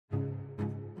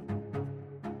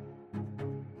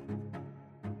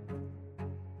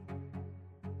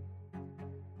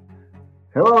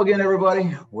Hello again,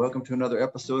 everybody. Welcome to another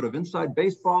episode of Inside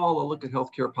Baseball, a look at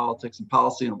healthcare politics and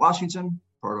policy in Washington,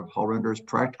 part of Hall Render's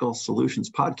Practical Solutions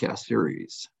podcast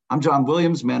series. I'm John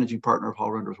Williams, managing partner of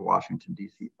Hall Render's Washington,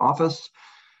 D.C. office.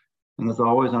 And as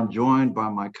always, I'm joined by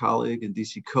my colleague and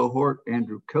D.C. cohort,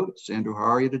 Andrew Coates. Andrew,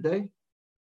 how are you today?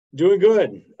 Doing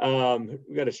good.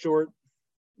 We're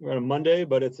on a Monday,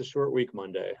 but it's a short week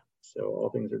Monday. So all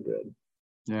things are good.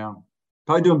 Yeah.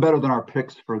 Probably doing better than our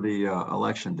picks for the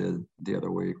election did the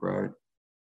other week, right?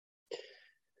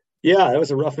 Yeah, that was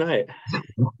a rough night.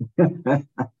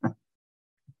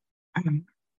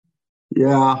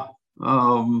 Yeah.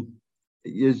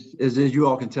 As you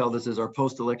all can tell, this is our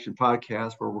post-election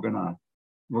podcast where we're gonna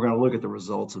look at the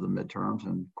results of the midterms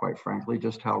and, quite frankly,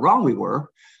 just how wrong we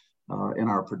were in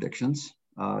our predictions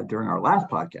during our last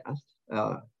podcast.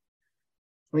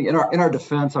 I think in our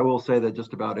defense, I will say that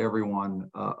just about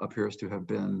everyone appears to have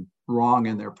been wrong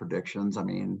in their predictions. I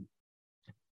mean,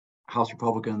 House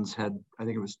Republicans had, I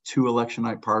think it was 2 election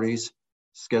night parties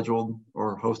scheduled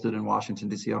or hosted in Washington,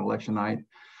 D.C. on election night,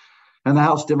 and the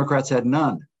House Democrats had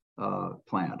none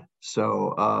planned.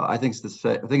 So I think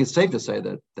it's safe to say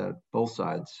that both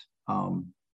sides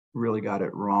really got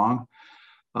it wrong.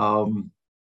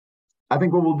 I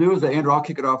think what we'll do is that, Andrew, I'll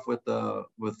kick it off with a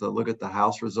look at the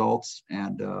House results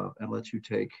and let you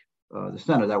take the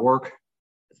Senate. That work?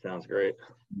 Sounds great.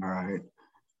 All right.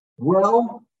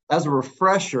 Well, as a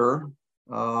refresher,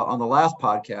 on the last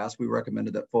podcast, we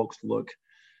recommended that folks look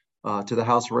to the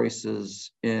House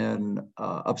races in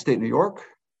upstate New York,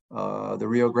 the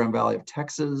Rio Grande Valley of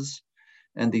Texas,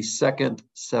 and the 2nd,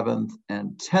 7th,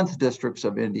 and 10th districts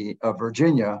of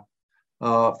Virginia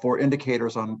for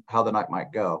indicators on how the night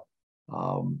might go.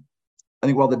 I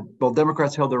think while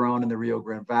Democrats held their own in the Rio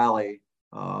Grande Valley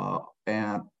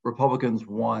and Republicans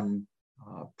won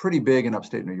pretty big in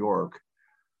upstate New York,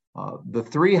 the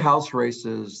 3 House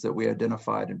races that we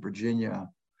identified in Virginia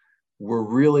were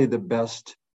really the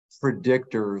best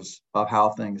predictors of how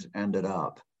things ended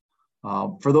up.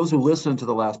 For those who listened to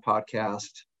the last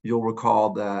podcast, you'll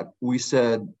recall that we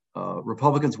said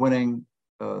Republicans winning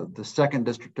the 2nd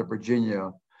district of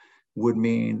Virginia would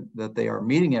mean that they are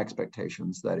meeting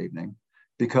expectations that evening,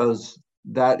 because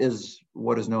that is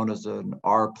what is known as an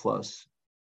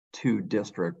R+2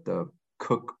 district. The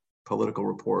Cook Political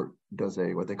Report does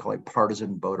what they call a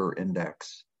partisan voter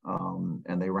index,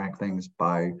 and they rank things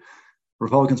by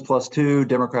Republicans +2,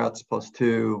 Democrats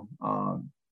 +2,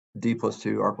 D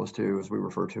 +2, R +2, as we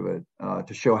refer to it,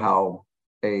 to show how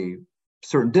a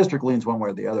certain district leans one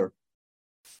way or the other.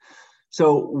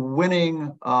 So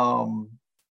winning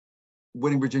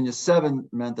Virginia 7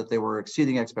 meant that they were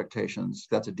exceeding expectations.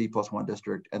 That's a D+1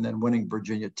 district. And then winning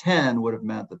Virginia 10 would have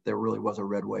meant that there really was a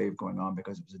red wave going on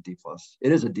because it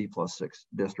is a D+6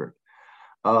 district.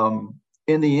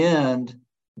 In the end,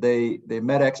 they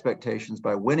met expectations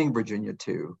by winning Virginia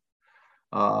 2.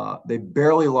 They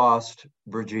barely lost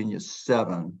Virginia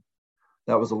 7.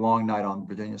 That was a long night on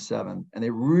Virginia 7. And they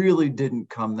really didn't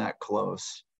come that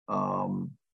close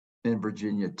in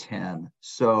Virginia 10.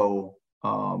 So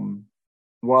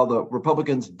while the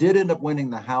Republicans did end up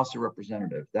winning the House of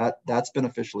Representatives, that's been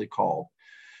officially called,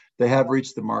 they have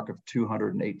reached the mark of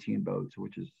 218 votes,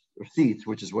 seats,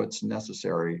 which is what's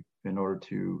necessary in order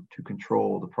to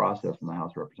control the process in the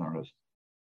House of Representatives.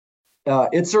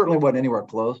 It certainly wasn't anywhere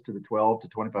close to the 12 to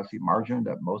 25 seat margin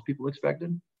that most people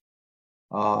expected.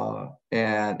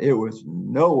 And it was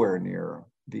nowhere near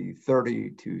the 30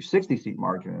 to 60 seat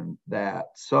margin that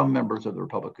some members of the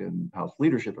Republican House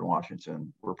leadership in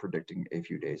Washington were predicting a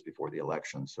few days before the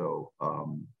election. So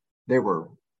they were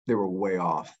way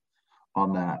off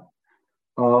on that.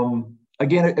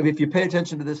 Again, if you pay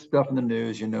attention to this stuff in the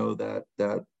news, you know that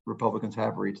Republicans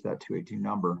have reached that 218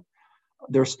 number.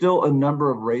 There's still a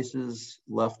number of races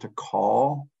left to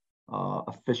call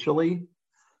officially.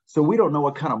 So we don't know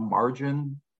what kind of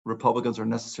margin Republicans are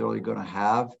necessarily going to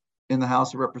have in the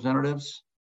House of Representatives.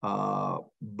 But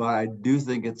I do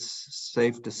think it's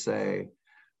safe to say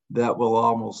that will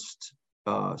almost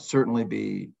certainly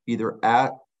be either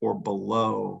at or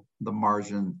below the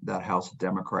margin that House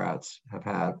Democrats have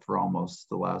had for almost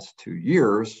the last 2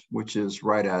 years, which is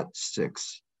right at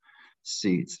 6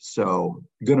 seats. So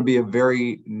going to be a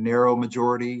very narrow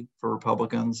majority for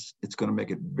Republicans. It's going to make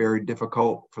it very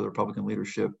difficult for the Republican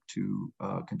leadership to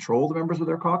control the members of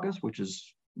their caucus, which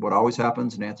is what always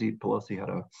happens. Nancy Pelosi had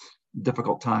a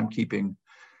difficult time keeping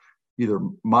either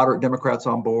moderate Democrats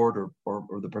on board or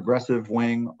the progressive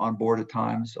wing on board at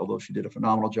times, although she did a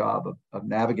phenomenal job of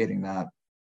navigating that.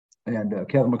 And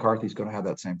Kevin McCarthy's going to have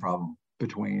that same problem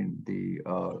between the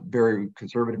very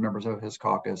conservative members of his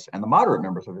caucus and the moderate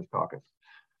members of his caucus.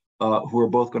 who are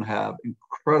both going to have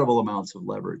incredible amounts of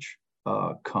leverage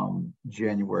come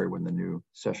January when the new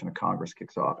session of Congress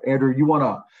kicks off. Andrew, you want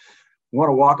to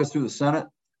walk us through the Senate?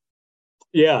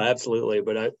 Yeah, absolutely.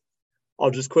 But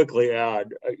I'll just quickly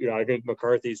add, I think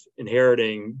McCarthy's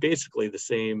inheriting basically the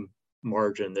same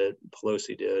margin that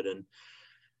Pelosi did. And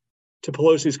to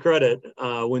Pelosi's credit,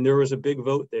 when there was a big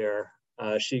vote there,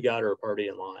 she got her party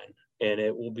in line. And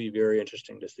it will be very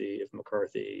interesting to see if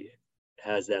McCarthy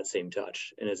has that same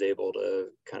touch and is able to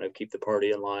kind of keep the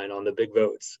party in line on the big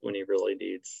votes when he really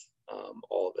needs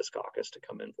all of his caucus to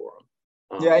come in for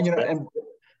him. Yeah,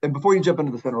 and before you jump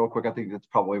into the Senate real quick, I think it's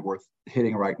probably worth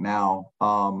hitting right now.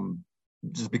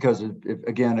 Just because,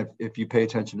 if you pay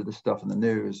attention to the stuff in the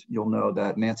news, you'll know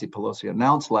that Nancy Pelosi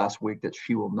announced last week that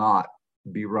she will not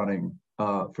be running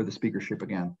for the speakership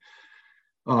again.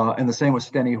 And the same with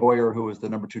Steny Hoyer, who was the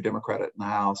number 2 Democrat in the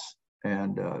House.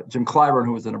 And Jim Clyburn,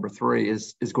 who was the number 3,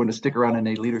 is going to stick around in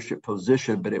a leadership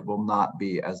position, but it will not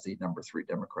be as the number 3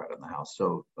 Democrat in the House.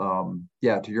 So,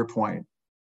 to your point,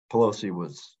 Pelosi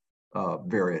was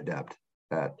very adept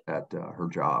at her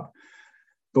job.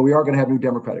 But we are going to have new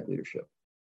Democratic leadership.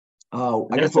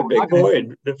 That's a big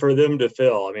void for them to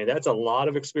fill. I mean, that's a lot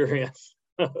of experience.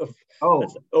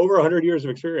 That's over 100 years of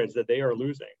experience that they are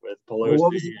losing with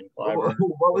Pelosi and Clyburn.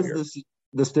 What was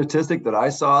the statistic that I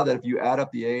saw, that if you add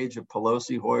up the age of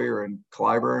Pelosi, Hoyer, and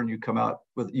Clyburn, you come up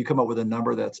with a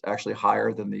number that's actually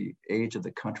higher than the age of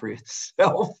the country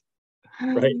itself.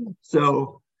 Right.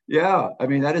 So yeah, I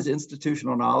mean, that is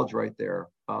institutional knowledge right there.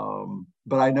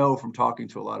 But I know from talking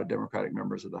to a lot of Democratic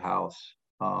members of the House,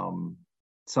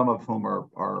 some of whom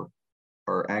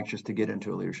are anxious to get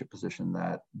into a leadership position,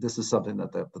 that this is something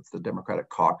that the Democratic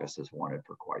caucus has wanted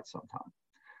for quite some time.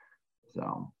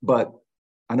 So, but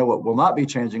I know what will not be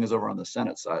changing is over on the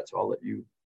Senate side. So I'll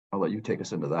let you take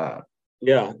us into that.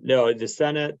 Yeah, no, the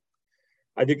Senate,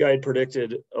 I think I had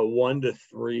predicted a 1 to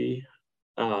 3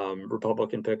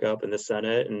 Republican pickup in the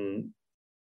Senate. And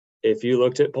if you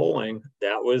looked at polling,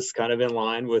 that was kind of in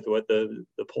line with what the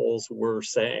polls were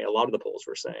saying. A lot of the polls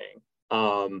were saying.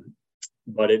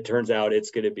 But it turns out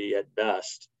it's going to be at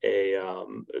best a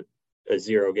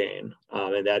 0 gain.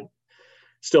 And that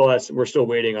still we're still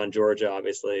waiting on Georgia.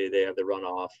 Obviously, they have the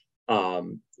runoff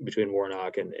between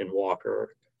Warnock and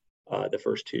Walker the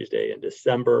first Tuesday in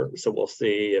December. So we'll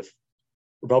see if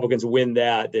Republicans win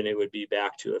that, then it would be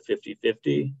back to a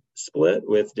 50-50 split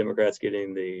with Democrats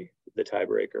getting the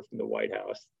tiebreaker from the White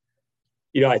House.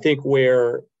 I think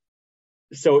it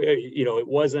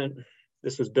wasn't,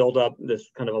 this was built up, this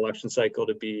kind of election cycle,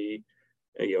 to be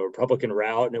a Republican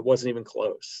route, and it wasn't even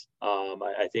close.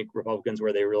 I think Republicans,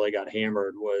 where they really got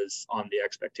hammered was on the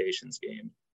expectations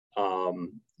game.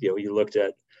 You looked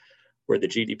at where the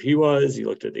GDP was, you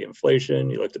looked at the inflation,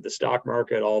 you looked at the stock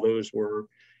market, all those were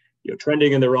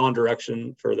trending in the wrong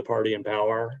direction for the party in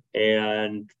power,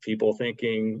 and people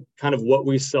thinking kind of what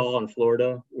we saw in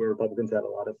Florida, where Republicans had a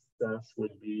lot of success,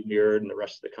 would be mirrored in the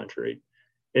rest of the country.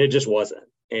 And it just wasn't.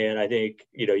 And I think,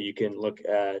 you can look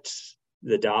at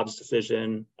the Dobbs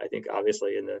decision. I think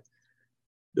obviously in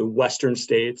the Western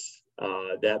states,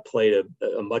 that played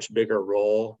a much bigger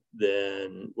role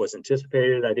than was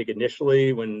anticipated. I think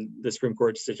initially when the Supreme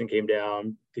Court decision came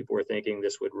down, people were thinking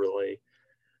this would really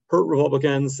hurt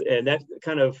Republicans. And that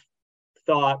kind of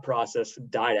thought process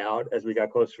died out as we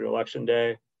got closer to Election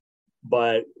Day.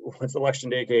 But once Election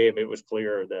Day came, it was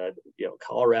clear that,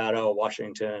 Colorado,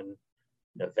 Washington,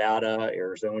 Nevada,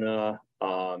 Arizona,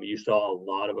 you saw a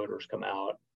lot of voters come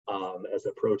out as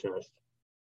a protest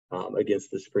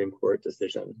against the Supreme Court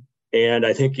decision. And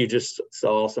I think you just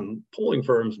saw some polling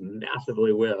firms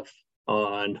massively whiff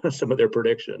on some of their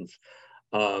predictions,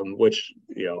 which,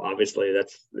 obviously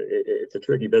it's a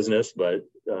tricky business, but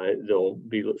there'll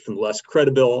be some less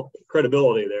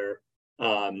credibility there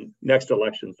next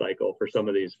election cycle for some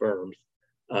of these firms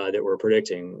that were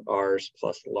predicting ours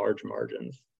plus large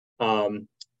margins.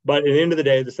 But at the end of the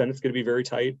day, the Senate's going to be very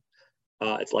tight.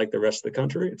 It's like the rest of the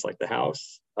country. It's like the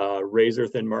House, razor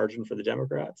thin margin for the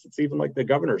Democrats. It's even like the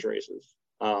governor's races,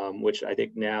 which I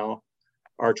think now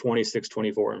are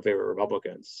 26-24 in favor of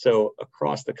Republicans. So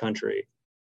across the country,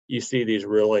 you see these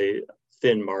really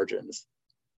thin margins.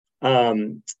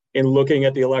 In looking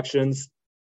at the elections,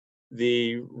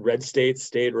 the red states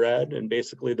stayed red, and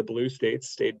basically the blue states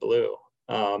stayed blue.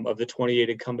 Of the 28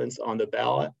 incumbents on the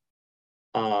ballot,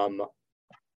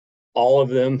 all of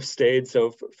them stayed.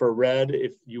 So for red,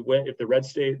 if the red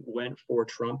state went for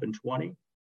Trump in 20,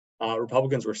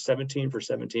 Republicans were 17 for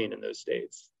 17 in those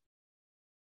states.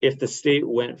 If the state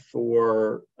went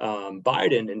for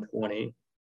Biden in 20,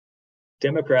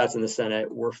 Democrats in the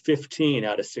Senate were 15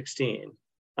 out of 16.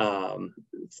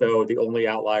 So the only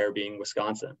outlier being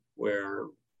Wisconsin, where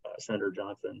Senator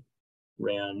Johnson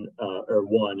ran or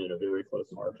won in a very close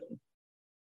margin.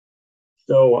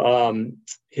 So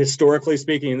historically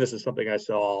speaking, this is something I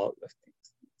saw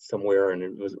somewhere, and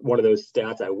it was one of those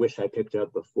stats I wish I picked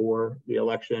up before the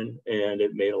election, and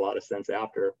it made a lot of sense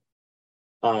after.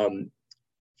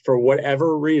 For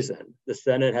whatever reason, the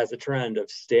Senate has a trend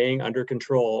of staying under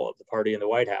control of the party in the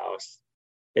White House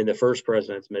in the first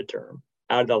president's midterm.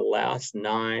 Out of the last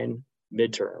 9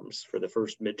 midterms for the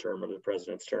first midterm of the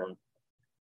president's term,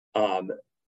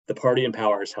 the party in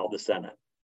power has held the Senate.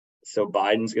 So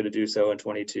Biden's going to do so in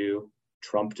 22.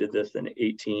 Trump did this in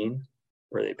 18,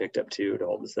 where they picked up 2 to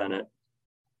hold the Senate.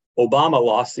 Obama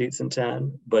lost seats in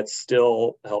 10, but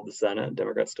still held the Senate.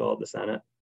 Democrats still held the Senate.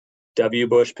 W.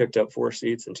 Bush picked up 4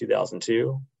 seats in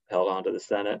 2002, held on to the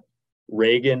Senate.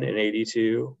 Reagan in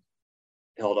 82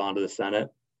 held on to the Senate.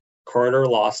 Carter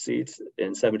lost seats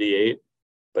in 78,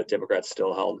 but Democrats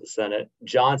still held the Senate.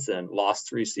 Johnson lost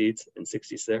 3 seats in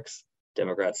 66.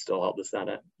 Democrats still held the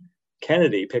Senate.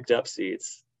 Kennedy picked up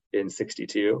seats in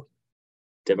 62.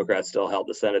 Democrats still held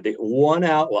the Senate. The one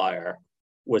outlier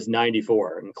was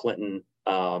 94, and Clinton,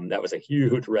 that was a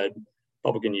huge red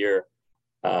Republican year.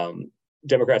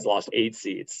 Democrats lost 8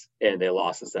 seats and they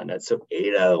lost the Senate. So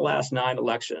 8 out of the last 9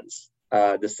 elections,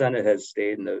 the Senate has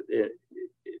stayed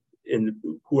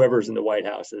in whoever's in the White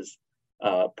House's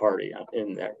party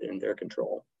in their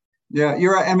control. Yeah,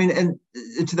 you're right. I mean, and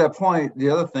to that point, the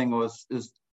other thing is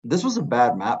this was a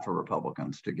bad map for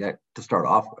Republicans to start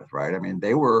off with, right? I mean,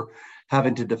 they were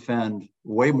having to defend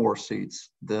way more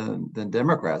seats than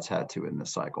Democrats had to in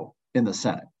this cycle in the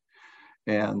Senate.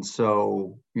 And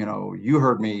so, you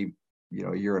heard me,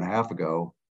 a year and a half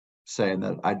ago saying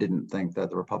that I didn't think that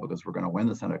the Republicans were going to win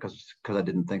the Senate because I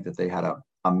didn't think that they had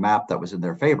a map that was in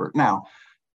their favor. Now,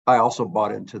 I also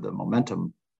bought into the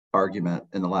momentum argument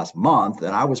in the last month,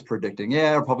 and I was predicting,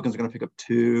 Republicans are going to pick up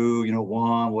 2,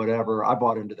 1, whatever. I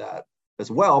bought into that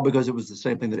as well because it was the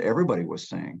same thing that everybody was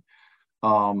saying.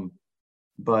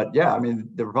 But yeah, I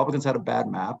mean, the Republicans had a bad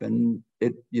map, and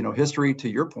history, to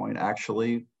your point,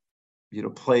 actually,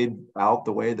 played out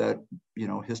the way that,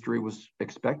 history was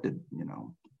expected,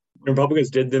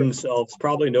 Republicans did themselves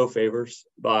probably no favors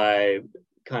by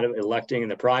kind of electing in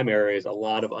the primaries a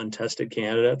lot of untested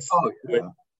candidates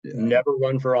who never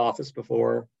run for office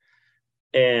before.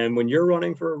 And when you're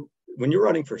running for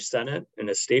Senate in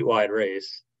a statewide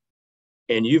race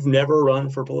and you've never run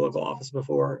for political office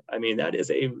before, I mean,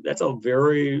 that's a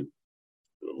very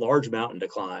large mountain to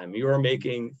climb. You are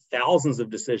making thousands of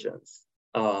decisions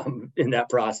in that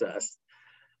process.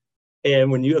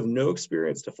 And when you have no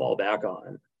experience to fall back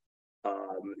on,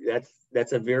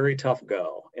 that's a very tough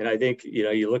go. And I think,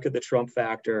 you look at the Trump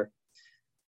factor.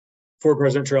 For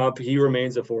President Trump, he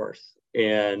remains a force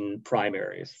in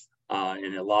primaries.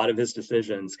 And a lot of his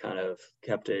decisions kind of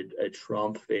kept a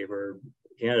Trump-favored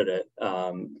candidate,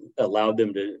 allowed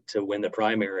them to win the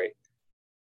primary.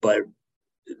 But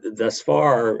thus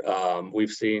far,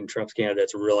 we've seen Trump's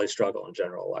candidates really struggle in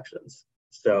general elections.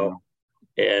 So,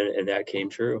 and that came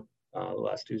true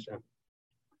last Tuesday.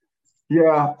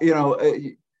 Yeah,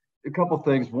 a couple of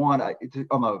things. One,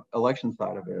 on the election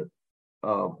side of it,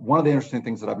 one of the interesting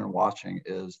things that I've been watching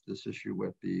is this issue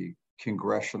with the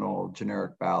congressional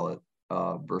generic ballot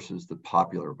versus the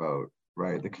popular vote,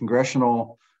 right? The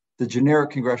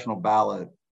generic congressional ballot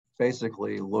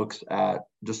basically looks at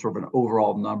just sort of an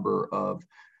overall number of,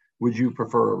 would you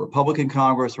prefer a Republican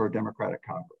Congress or a Democratic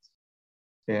Congress?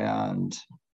 And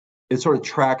it sort of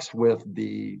tracks with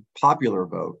the popular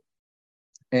vote.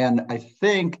 And I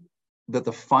think that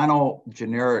the final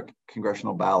generic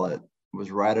congressional ballot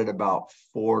was right at about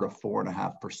 4 to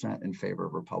 4.5% in favor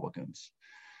of Republicans.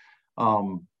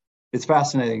 It's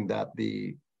fascinating that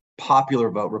the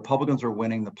popular vote, Republicans are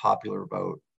winning the popular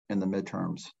vote in the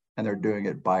midterms, and they're doing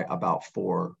it by about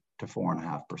 4 to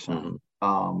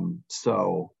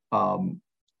 4.5%.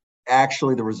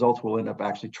 Actually, the results will end up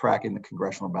actually tracking the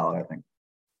congressional ballot, I think,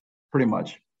 pretty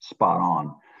much spot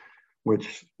on,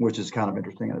 which is kind of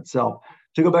interesting in itself.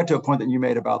 To go back to a point that you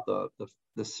made about the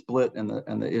split and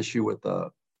the issue with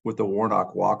the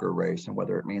Warnock-Walker race and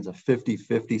whether it means a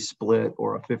 50-50 split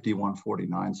or a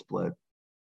 51-49 split,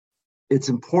 it's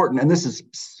important, and this is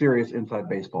serious inside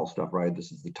baseball stuff, right?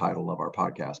 This is the title of our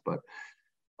podcast, but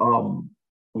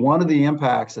one of the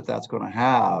impacts that's going to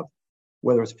have,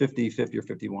 whether it's 50-50 or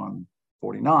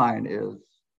 51-49, is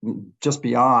just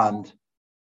beyond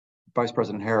Vice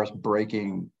President Harris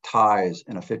breaking ties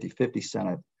in a 50-50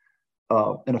 Senate.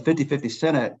 In a 50-50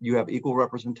 Senate, you have equal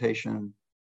representation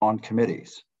on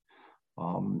committees.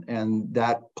 And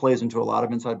that plays into a lot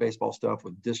of inside baseball stuff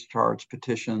with discharge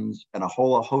petitions and a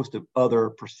whole host of other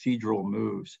procedural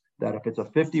moves that if it's a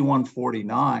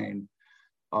 51-49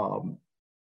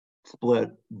 split,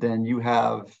 then you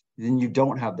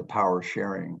don't have the power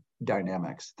sharing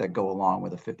dynamics that go along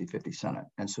with a 50-50 Senate.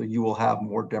 And so you will have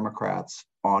more Democrats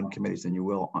on committees than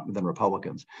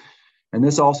Republicans. And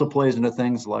this also plays into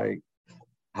things like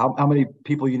how many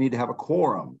people you need to have a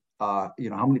quorum, how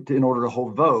many in order to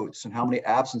hold votes, and how many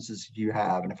absences do you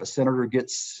have. And if a senator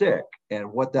gets sick,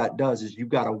 and what that does is you've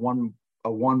got a one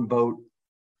vote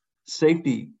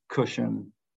safety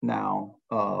cushion now.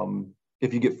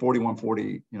 If you get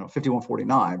 41-40,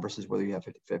 51-49 versus whether you have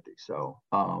 50-50. So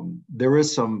there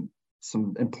is some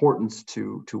importance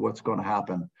to what's going to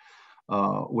happen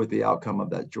with the outcome of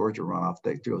that Georgia runoff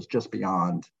that goes just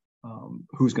beyond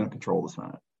who's going to control the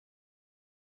Senate.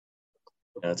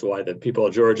 That's why the people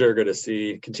of Georgia are going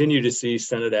to continue to see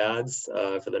Senate ads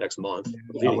for the next month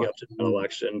leading up to the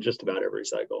election, just about every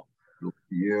cycle.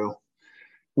 Yeah.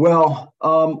 Well,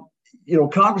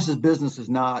 Congress's business is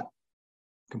not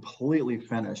completely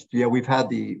finished. Yeah, we've had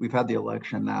the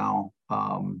election now,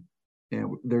 and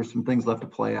there's some things left to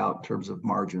play out in terms of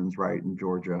margins, right, in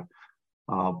Georgia.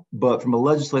 But from a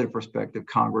legislative perspective,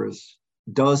 Congress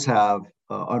does have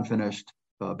unfinished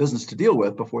business to deal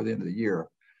with before the end of the year.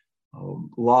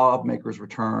 Lawmakers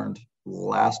returned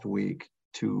last week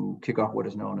to kick off what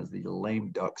is known as the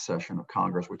lame duck session of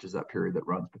Congress, which is that period that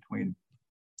runs between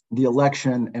the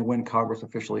election and when Congress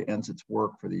officially ends its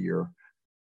work for the year.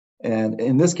 And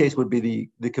in this case would be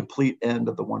the complete end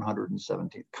of the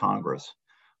 117th Congress.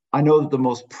 I know that the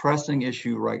most pressing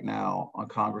issue right now on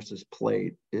Congress's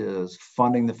plate is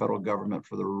funding the federal government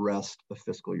for the rest of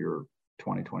fiscal year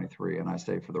 2023. And I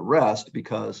say for the rest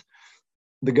because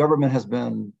the government has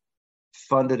been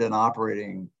funded and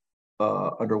operating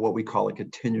under what we call a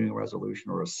continuing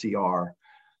resolution, or a CR,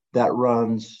 that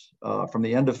runs from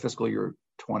the end of fiscal year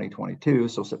 2022,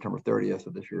 so September 30th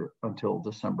of this year, until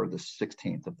December the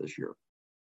 16th of this year.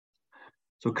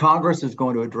 So Congress is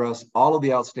going to address all of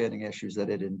the outstanding issues that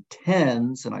it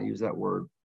intends, and I use that word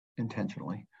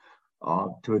intentionally,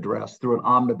 to address through an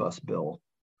omnibus bill,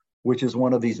 which is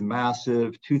one of these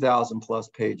massive 2,000 plus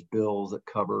page bills that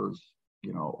covers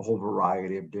a whole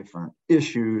variety of different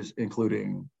issues,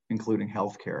 including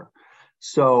healthcare.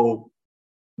 So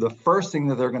the first thing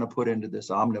that they're going to put into this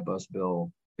omnibus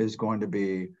bill is going to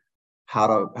be how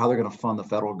they're going to fund the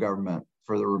federal government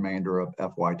for the remainder of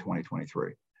FY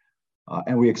 2023.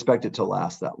 And we expect it to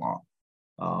last that long.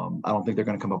 I don't think they're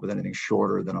going to come up with anything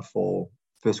shorter than a full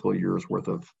fiscal year's worth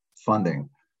of funding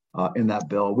in that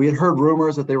bill. We had heard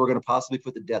rumors that they were going to possibly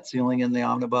put the debt ceiling in the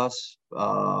omnibus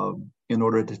in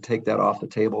order to take that off the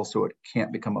table so it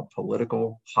can't become a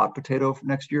political hot potato for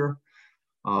next year.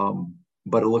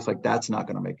 But it looks like that's not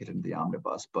going to make it into the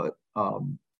omnibus. But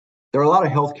there are a lot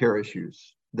of healthcare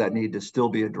issues that need to still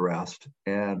be addressed.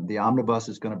 And the omnibus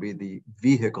is going to be the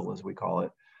vehicle, as we call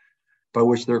it, by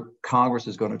which their Congress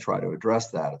is going to try to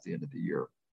address that at the end of the year.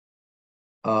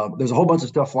 There's a whole bunch of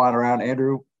stuff flying around.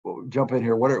 Andrew, jump in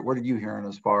here. What are you hearing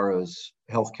as far as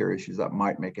healthcare issues that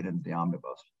might make it into the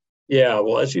omnibus? Yeah,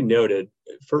 well, as you noted,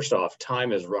 first off,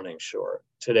 time is running short.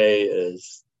 Today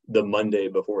is the Monday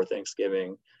before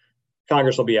Thanksgiving.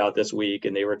 Congress will be out this week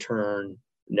and they return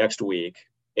next week.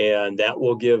 And that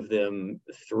will give them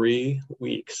 3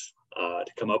 weeks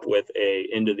to come up with a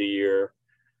end of the year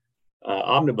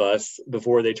omnibus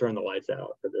before they turn the lights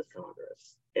out for this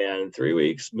Congress. And 3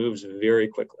 weeks moves very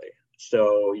quickly.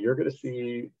 So you're going to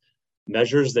see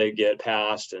measures that get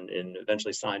passed and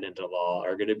eventually signed into law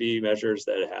are going to be measures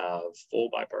that have full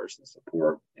bipartisan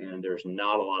support, and there's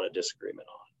not a lot of disagreement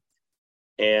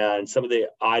on. And some of the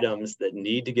items that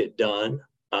need to get done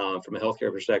from a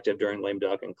healthcare perspective during lame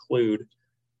duck include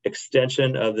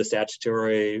extension of the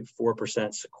statutory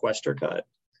 4% sequester cut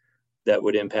that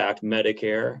would impact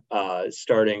Medicare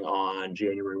starting on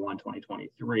January 1,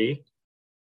 2023.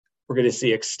 We're going to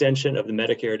see extension of the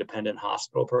Medicare dependent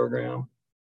hospital program,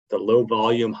 the low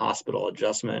volume hospital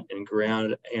adjustment and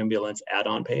ground ambulance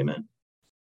add-on payment.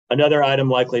 Another item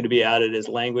likely to be added is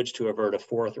language to avert a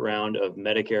 4th round of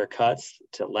Medicare cuts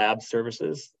to lab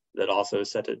services that also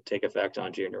is set to take effect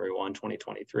on January 1,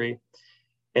 2023.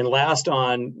 And last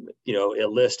on, a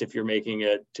list, if you're making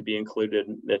it to be included,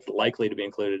 that's likely to be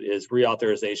included, is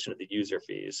reauthorization of the user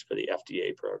fees for the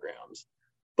FDA programs.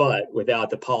 But without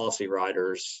the policy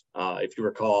riders, if you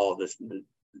recall, the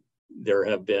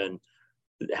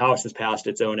House has passed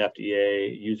its own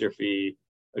FDA user fee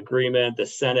agreement. The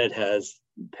Senate has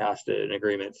passed an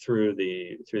agreement through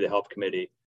the Health Committee.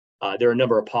 There are a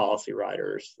number of policy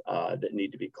riders that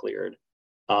need to be cleared.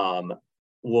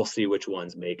 we'll see which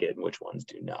ones make it and which ones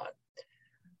do not.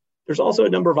 There's also a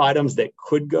number of items that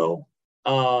could go.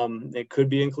 It could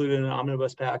be included in an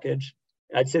omnibus package.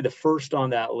 I'd say the first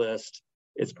on that list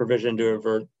is provision to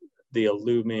avert the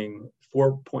looming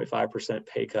 4.5%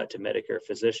 pay cut to Medicare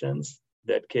physicians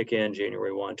that kick in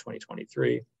January 1,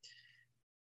 2023.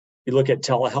 You look at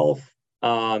telehealth,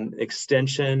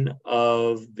 extension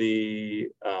of the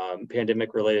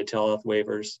pandemic-related telehealth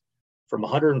waivers from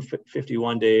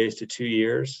 151 days to 2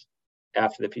 years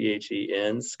after the PHE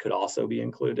ends could also be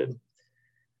included,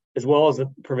 as well as a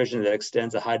provision that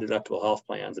extends a high deductible health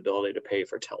plan's ability to pay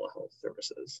for telehealth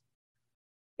services.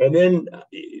 And then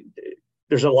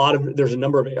there's a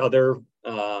number of other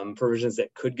provisions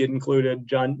that could get included.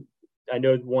 John, I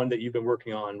know one that you've been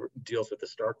working on deals with the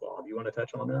Stark Law. Do you want to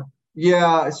touch on that?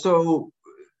 Yeah, so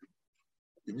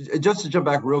just to jump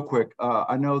back real quick,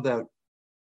 I know that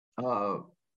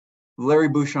Larry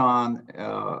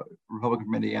Bucshon, Republican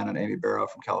from Indiana, and Amy Barra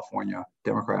from California,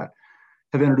 Democrat,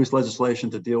 have introduced legislation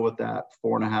to deal with that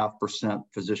 4.5%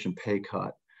 physician pay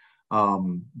cut.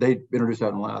 They introduced that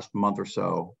in the last month or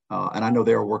so, and I know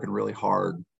they are working really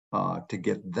hard to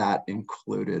get that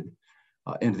included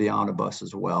into the omnibus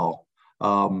as well.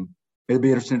 It'd be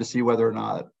interesting to see whether or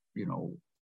not, you know,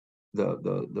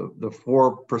 the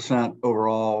 4%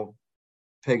 overall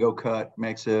pay-go cut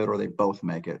makes it, or they both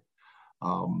make it.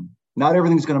 Not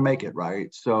everything's going to make it, right?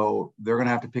 So they're going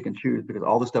to have to pick and choose, because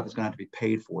all this stuff is going to have to be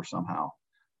paid for somehow,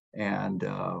 and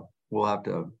we'll have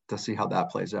to see how that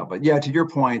plays out. But yeah, to your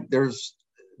point, there's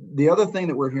the other thing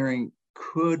that we're hearing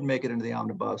could make it into the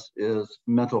omnibus is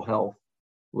mental health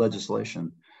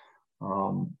legislation.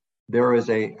 There is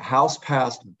a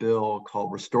House-passed bill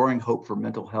called Restoring Hope for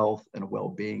Mental Health and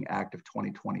Well-Being Act of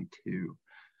 2022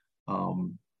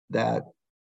 that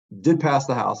did pass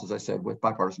the House, as I said, with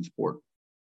bipartisan support.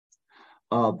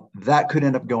 That could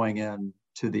end up going in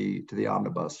to the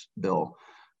omnibus bill.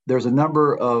 There's a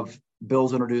number of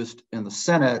bills introduced in the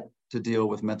Senate to deal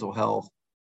with mental health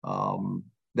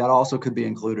that also could be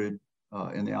included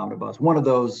in the omnibus. One of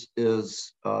those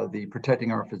is the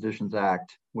Protecting Our Physicians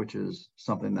Act, which is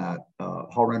something that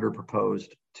Hall-Render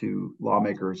proposed to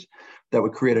lawmakers that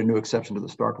would create a new exception to the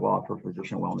Stark Law for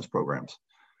physician wellness programs.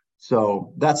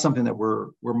 So that's something that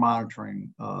we're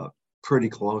monitoring pretty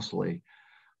closely,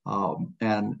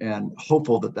 and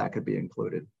hopeful that could be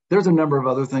included. There's a number of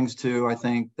other things too, I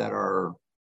think, that are,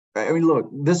 I mean, look,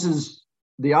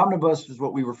 the omnibus is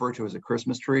what we refer to as a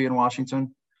Christmas tree in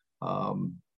Washington.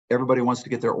 Everybody wants to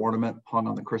get their ornament hung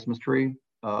on the Christmas tree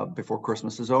before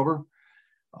Christmas is over.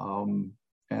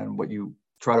 And what you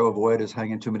try to avoid is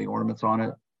hanging too many ornaments on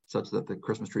it such that the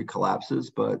Christmas tree collapses.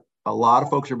 But a lot of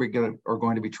folks are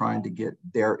going to be trying to get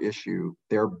their issue,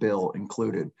 their bill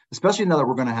included, especially now that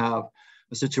we're going to have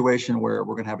a situation where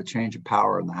we're going to have a change of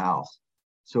power in the House.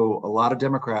 So a lot of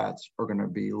Democrats are going to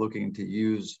be looking to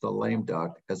use the lame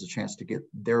duck as a chance to get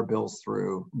their bills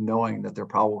through, knowing that they're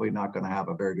probably not going to have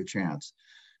a very good chance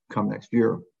come next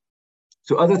year.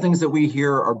 So other things that we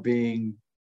hear are being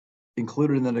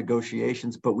included in the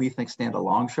negotiations, but we think stand a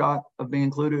long shot of being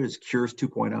included, is Cures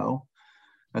 2.0.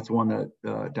 That's one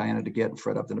that Diana DeGette and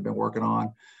Fred Upton have been working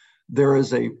on. There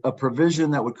is a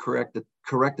provision that would correct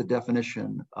the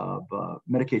definition of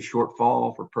Medicaid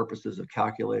shortfall for purposes of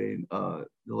calculating the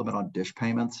limit on DSH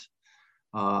payments.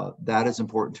 That is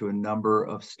important to a number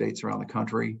of states around the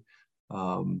country.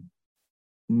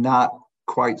 Not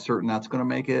quite certain that's going to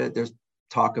make it. There's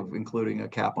talk of including a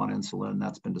cap on insulin.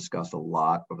 That's been discussed a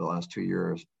lot over the last 2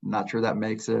 years. Not sure that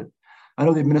makes it. I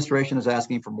know the administration is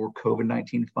asking for more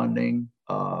COVID-19 funding,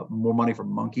 more money for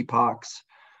monkeypox.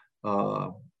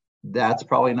 That's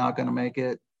probably not going to make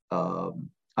it.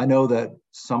 I know that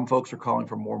some folks are calling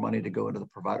for more money to go into the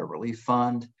Provider Relief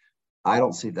Fund. I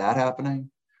don't see that happening.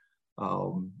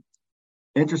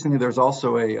 Interestingly, there's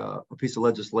also a piece of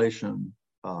legislation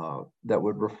that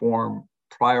would reform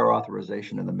prior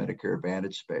authorization in the Medicare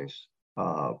Advantage space.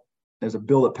 There's a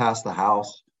bill that passed the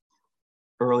House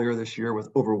earlier this year with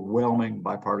overwhelming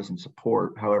bipartisan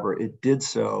support. However, it did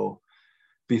so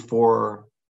before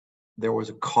there was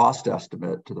a cost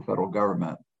estimate to the federal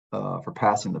government for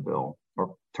passing the bill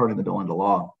or turning the bill into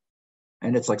law.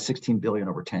 And it's like $16 billion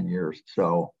over 10 years.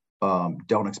 So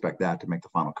don't expect that to make the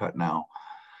final cut now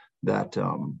that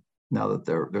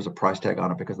there's a price tag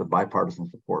on it, because the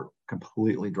bipartisan support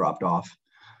completely dropped off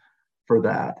for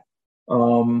that.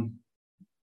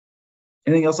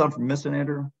 Anything else I'm missing,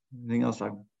 Andrew? Anything else?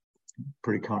 I'm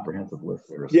pretty comprehensive list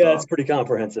there. Yeah, it's a pretty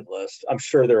comprehensive list. I'm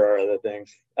sure there are other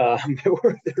things. Right.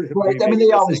 I mean,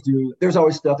 they always do. There's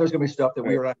always stuff. There's going to be stuff that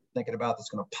we're not thinking about that's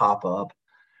going to pop up.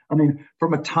 I mean,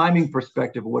 from a timing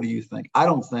perspective, what do you think? I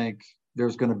don't think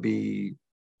there's going to be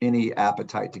any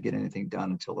appetite to get anything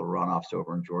done until the runoff's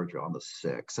over in Georgia on the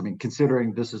 6th. I mean,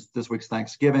 considering this week's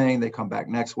Thanksgiving, they come back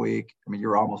next week. I mean,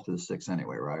 you're almost to the 6th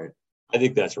anyway, right? I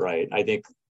think that's right. I think,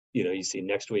 you see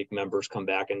next week members come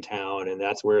back in town, and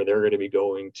that's where they're going to be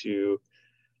going to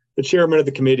the chairman of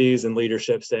the committees and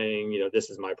leadership saying, this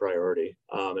is my priority,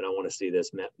 and I want to see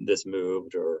this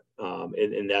moved, or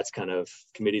and that's kind of,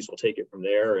 committees will take it from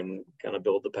there and kind of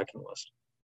build the pecking list.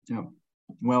 Yeah.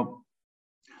 Well,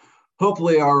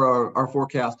 hopefully our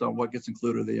forecast on what gets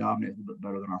included in the Omni is a bit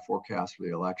better than our forecast for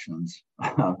the elections.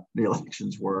 The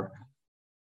elections were.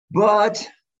 But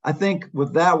I think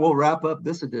with that, we'll wrap up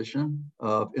this edition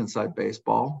of Inside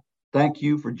Baseball. Thank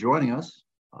you for joining us.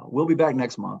 We'll be back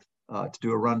next month to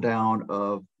do a rundown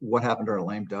of what happened to our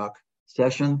lame duck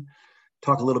session,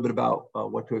 talk a little bit about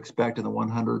what to expect in the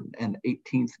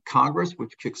 118th Congress,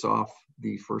 which kicks off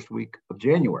the first week of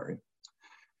January.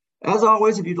 As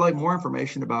always, if you'd like more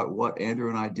information about what Andrew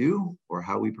and I do or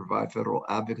how we provide federal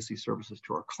advocacy services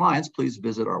to our clients, please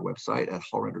visit our website at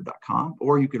hallrender.com,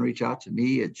 or you can reach out to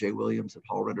me at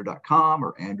jwilliams@hallrender.com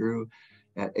or Andrew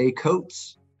at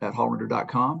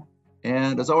acoates@hallrender.com.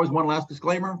 And as always, one last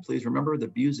disclaimer, please remember the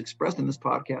views expressed in this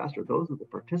podcast are those of the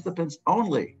participants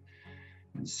only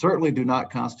and certainly do not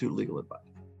constitute legal advice.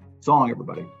 So long,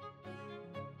 everybody.